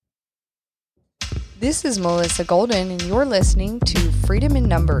This is Melissa Golden, and you're listening to Freedom in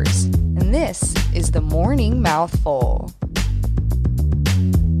Numbers, and this is the Morning Mouthful.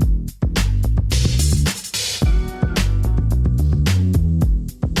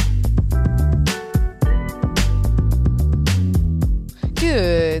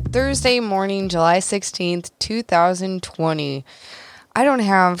 Good Thursday morning, July 16th, 2020. I don't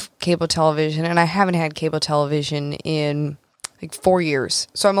have cable television, and I haven't had cable television in 4 years.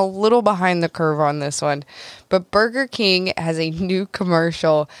 So I'm a little behind the curve on this one. But Burger King has a new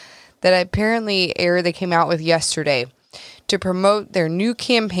commercial that apparently they came out with yesterday to promote their new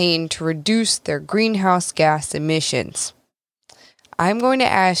campaign to reduce their greenhouse gas emissions. I'm going to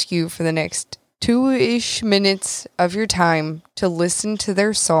ask you for the next 2-ish minutes of your time to listen to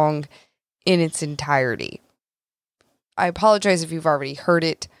their song in its entirety. I apologize if you've already heard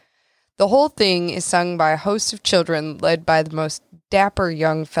it. The whole thing is sung by a host of children led by the most dapper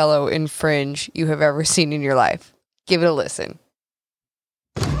young fellow in Fringe you have ever seen in your life. Give it a listen.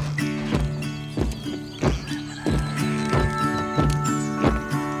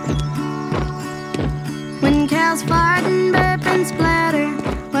 When cows fart and burp and splatter,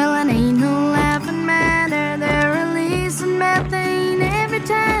 well, it ain't no laughing matter. They're releasing methane every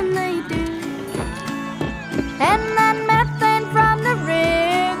time they do. And that methane from the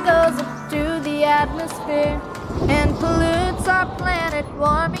rear goes up to the atmosphere and pollutes our planet,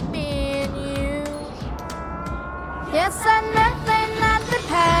 warming me and you. Yes, that methane that they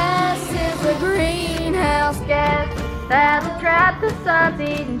pass is a greenhouse gas that'll trap the sun's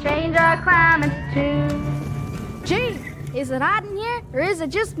heat and change our climate too. Gee, is it hot in here, or is it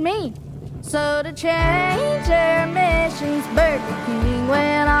just me? So to change their emissions, Burger King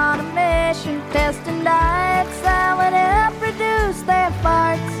went on a mission, testing diets that would help reduce their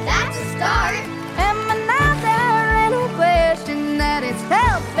farts. That's a start. And now there ain't no question that it's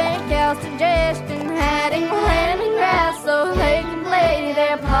helping cows' digestion, adding land and grass so they can play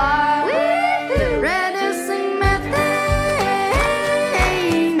their part. Woo-hoo. Reducing methane,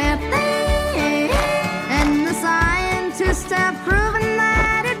 and the scientists have proven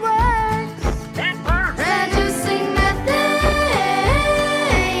that it works. Reducing methane,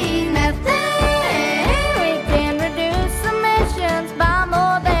 we can reduce emissions by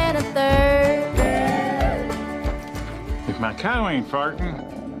more than a third. If my cow ain't farting,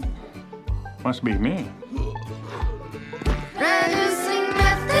 must be me. Reducing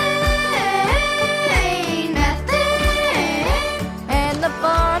methane, and the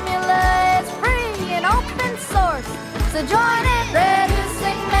formula is free and open source. So join it.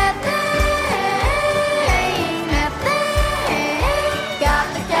 Reducing methane, got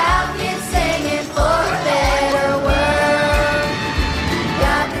the cow kids singing for a better world.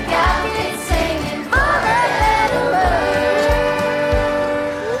 Got the cow kids singing for a better world.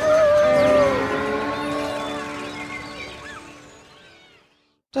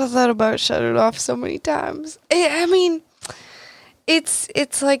 I thought about shut it off so many times.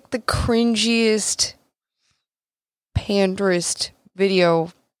 It's like the cringiest, panderest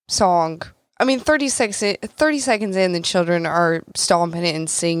video song. 30 seconds in, the children are stomping it and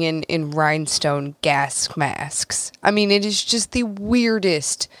singing in rhinestone gas masks. It is just the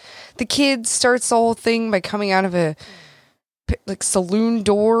weirdest. The kid starts the whole thing by coming out of a saloon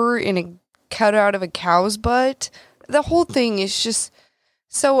door in a cutout of a cow's butt. The whole thing is just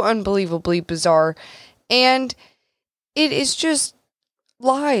so unbelievably bizarre. And it is just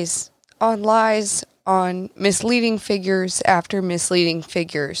lies on misleading figures after misleading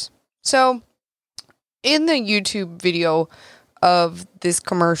figures. So, in the YouTube video of this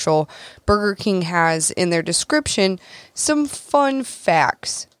commercial, Burger King has in their description some fun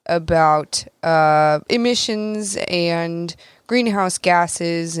facts about emissions and greenhouse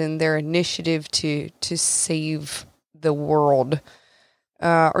gases and their initiative to save the world.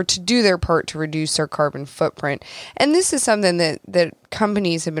 Or to do their part to reduce their carbon footprint. And this is something that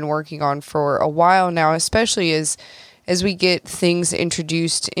companies have been working on for a while now, especially as we get things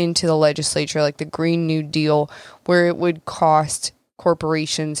introduced into the legislature, like the Green New Deal, where it would cost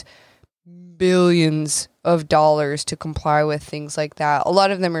corporations billions of dollars to comply with things like that. A lot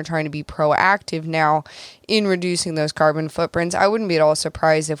of them are trying to be proactive now in reducing those carbon footprints. I wouldn't be at all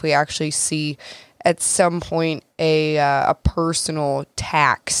surprised if we actually see at some point a personal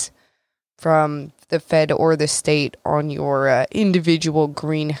tax from the Fed or the state on your individual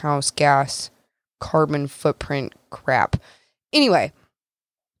greenhouse gas carbon footprint crap. Anyway,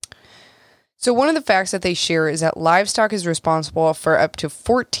 so one of the facts that they share is that livestock is responsible for up to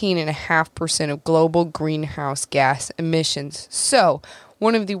 14.5% of global greenhouse gas emissions. So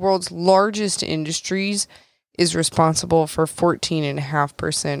one of the world's largest industries is responsible for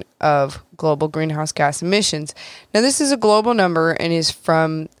 14.5% of global greenhouse gas emissions. Now, this is a global number and is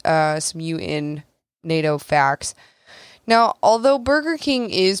from some UN NATO facts. Now, although Burger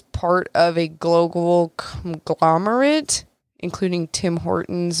King is part of a global conglomerate, including Tim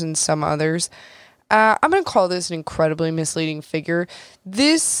Hortons and some others, I'm going to call this an incredibly misleading figure.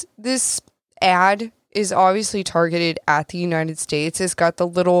 This ad is obviously targeted at the United States. It's got the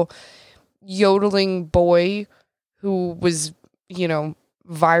little yodeling boy who was,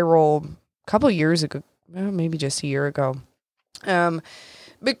 viral a couple years ago, maybe just a year ago.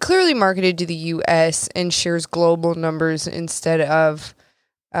 But clearly marketed to the U.S. and shares global numbers instead of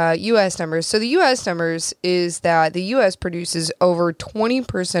U.S. numbers. So the U.S. numbers is that the U.S. produces over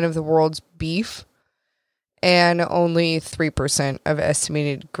 20% of the world's beef and only 3% of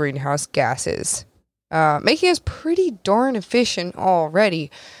estimated greenhouse gases, making us pretty darn efficient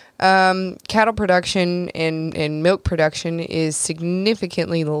already. Cattle production and milk production is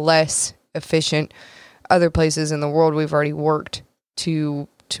significantly less efficient. Other places in the world we've already worked to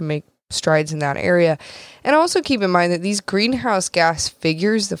make strides in that area. And also keep in mind that these greenhouse gas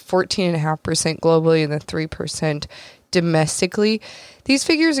figures, the 14.5% globally and the 3% domestically, these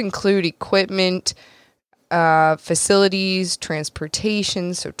figures include equipment, facilities,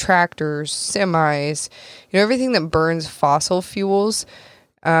 transportation, so tractors, semis, everything that burns fossil fuels,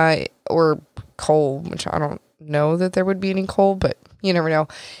 or coal, which I don't know that there would be any coal, but you never know.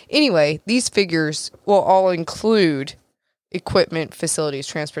 Anyway, these figures will all include equipment, facilities,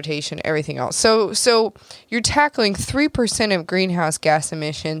 transportation, everything else. So you're tackling 3% of greenhouse gas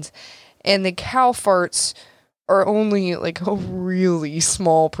emissions, and the cow farts are only like a really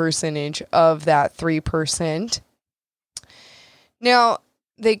small percentage of that 3%. Now,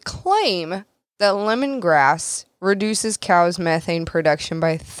 they claim that lemongrass reduces cows' methane production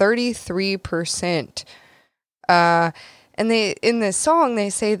by 33%. And in this song, they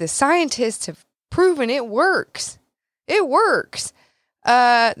say the scientists have proven it works. It works.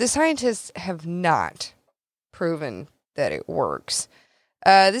 The scientists have not proven that it works.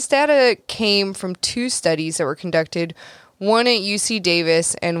 This data came from two studies that were conducted, one at UC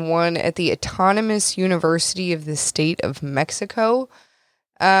Davis and one at the Autonomous University of the State of Mexico.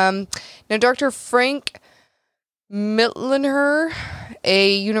 Now, Dr. Frank Mitloehner,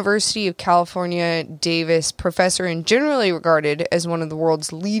 a University of California, Davis professor and generally regarded as one of the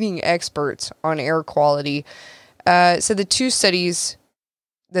world's leading experts on air quality, said the two studies,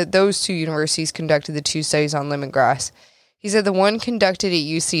 that those two universities conducted the two studies on lemongrass. He said the one conducted at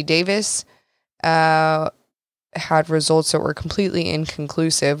UC Davis had results that were completely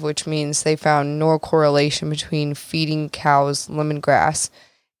inconclusive, which means they found no correlation between feeding cows lemongrass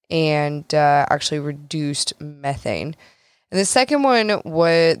and actually reduced methane. And the second one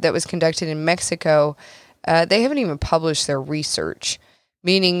that was conducted in Mexico, they haven't even published their research,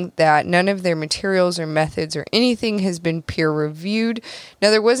 meaning that none of their materials or methods or anything has been peer-reviewed.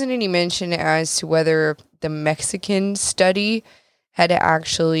 Now, there wasn't any mention as to whether the Mexican study had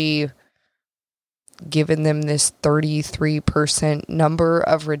actually given them this 33% number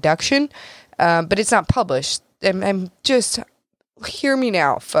of reduction, but it's not published. I'm just, hear me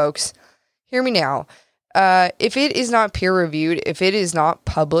now, folks. Hear me now. If it is not peer-reviewed, if it is not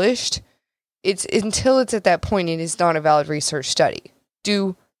published, until it's at that point, it is not a valid research study.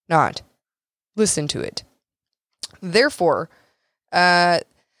 Do not listen to it. Therefore, Dr.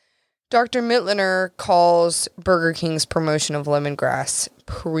 Mitloehner calls Burger King's promotion of lemongrass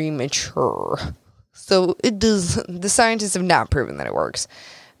premature. So the scientists have not proven that it works.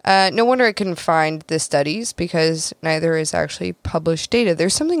 No wonder I couldn't find the studies, because neither is actually published data.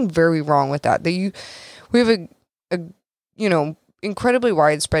 There's something very wrong with that. We have a incredibly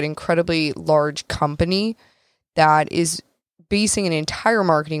widespread, incredibly large company that is basing an entire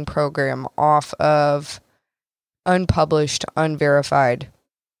marketing program off of unpublished, unverified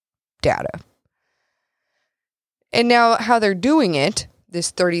data. And now how they're doing it,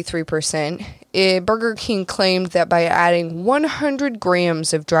 this 33%, Burger King claimed that by adding 100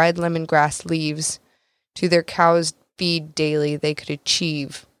 grams of dried lemongrass leaves to their cow's feed daily, they could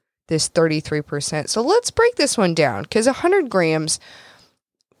achieve this 33%. So let's break this one down, because 100 grams,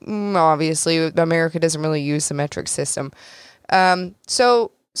 obviously, America doesn't really use the metric system.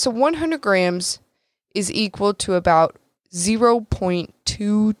 So 100 grams is equal to about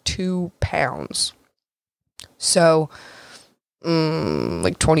 0.22 pounds. So,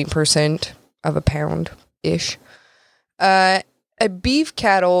 like 20% of a pound-ish. A beef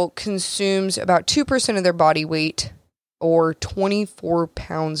cattle consumes about 2% of their body weight, or 24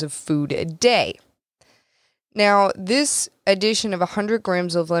 pounds of food a day. Now, this addition of 100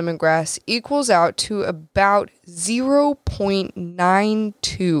 grams of lemongrass equals out to about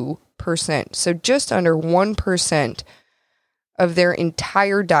 0.92%. So just under 1% of their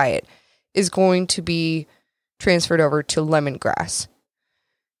entire diet is going to be transferred over to lemongrass.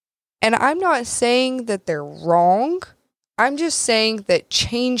 And I'm not saying that they're wrong. I'm just saying that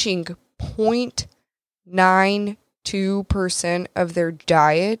changing 0.92% of their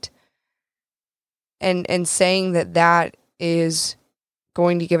diet and saying that is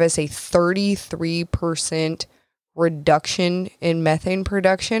going to give us a 33% reduction in methane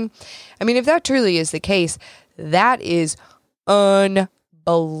production. I mean, if that truly is the case, that is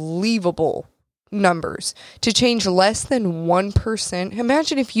unbelievable numbers. To change less than 1%,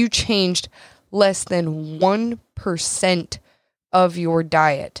 imagine if you changed less than 1% of your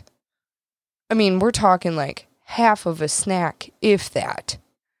diet. I mean, we're talking like half of a snack, if that.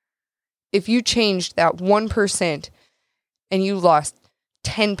 If you changed that 1% and you lost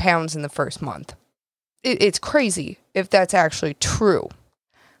 10 pounds in the first month, it's crazy if that's actually true.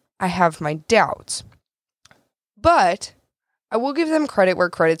 I have my doubts. But I will give them credit where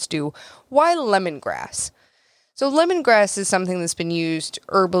credit's due. Why lemongrass? So lemongrass is something that's been used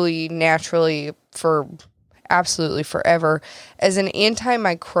herbally, naturally for absolutely forever as an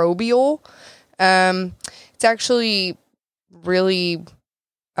antimicrobial. It's actually really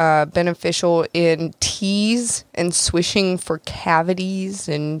beneficial in teas and swishing for cavities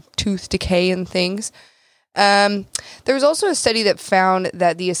and tooth decay and things. There was also a study that found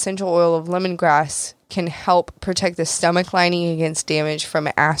that the essential oil of lemongrass can help protect the stomach lining against damage from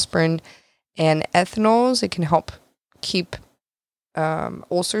aspirin and ethanols. It can help keep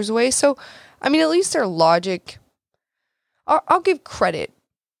ulcers away. So, I mean, at least their logic, I'll give credit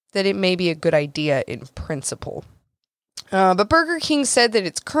that it may be a good idea in principle. But Burger King said that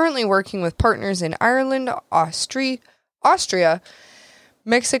it's currently working with partners in Ireland, Austria,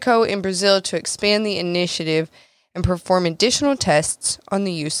 Mexico, and Brazil to expand the initiative and perform additional tests on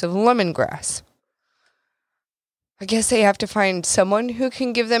the use of lemongrass. I guess they have to find someone who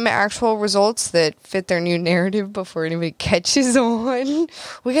can give them actual results that fit their new narrative before anybody catches on.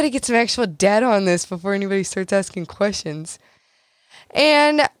 We got to get some actual data on this before anybody starts asking questions.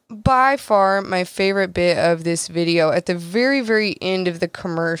 And by far my favorite bit of this video, at the very, very end of the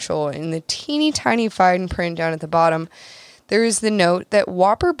commercial, in the teeny tiny fine print down at the bottom, there is the note that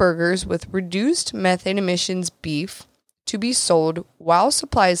Whopper burgers with reduced methane emissions beef to be sold while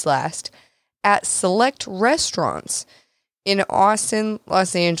supplies last at select restaurants in Austin,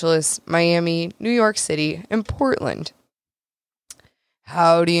 Los Angeles, Miami, New York City, and Portland.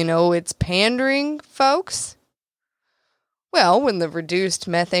 How do you know it's pandering, folks? Well, when the reduced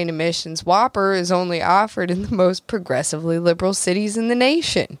methane emissions Whopper is only offered in the most progressively liberal cities in the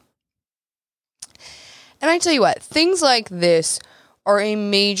nation. And I tell you what, things like this are a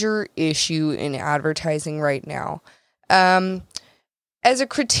major issue in advertising right now. As a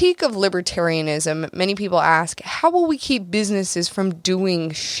critique of libertarianism, many people ask, how will we keep businesses from doing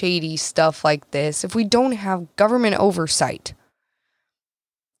shady stuff like this if we don't have government oversight?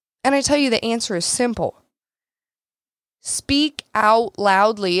 And I tell you, the answer is simple. Speak out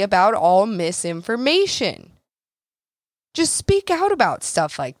loudly about all misinformation. Just speak out about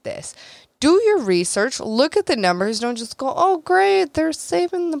stuff like this. Do your research, look at the numbers, don't just go, oh great, they're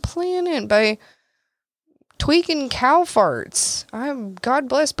saving the planet by tweaking cow farts. God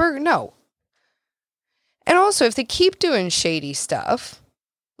bless burger. No. And also, if they keep doing shady stuff,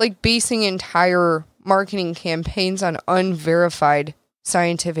 like basing entire marketing campaigns on unverified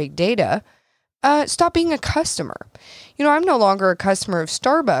scientific data, stop being a customer. You know, I'm no longer a customer of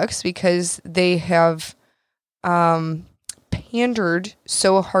Starbucks because they have pandered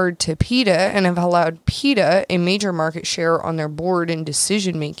so hard to PETA and have allowed PETA a major market share on their board and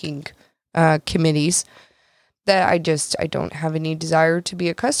decision-making committees that I don't have any desire to be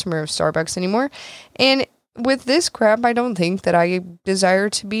a customer of Starbucks anymore. And with this crap, I don't think that I desire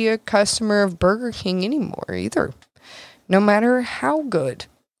to be a customer of Burger King anymore either, no matter how good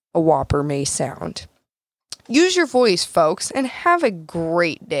a Whopper may sound. Use your voice, folks, and have a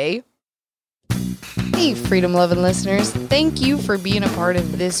great day. Hey, freedom-loving listeners, thank you for being a part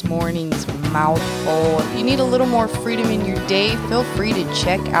of this morning's Mouthful. If you need a little more freedom in your day, feel free to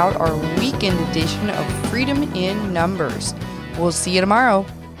check out our weekend edition of Freedom in Numbers. We'll see you tomorrow.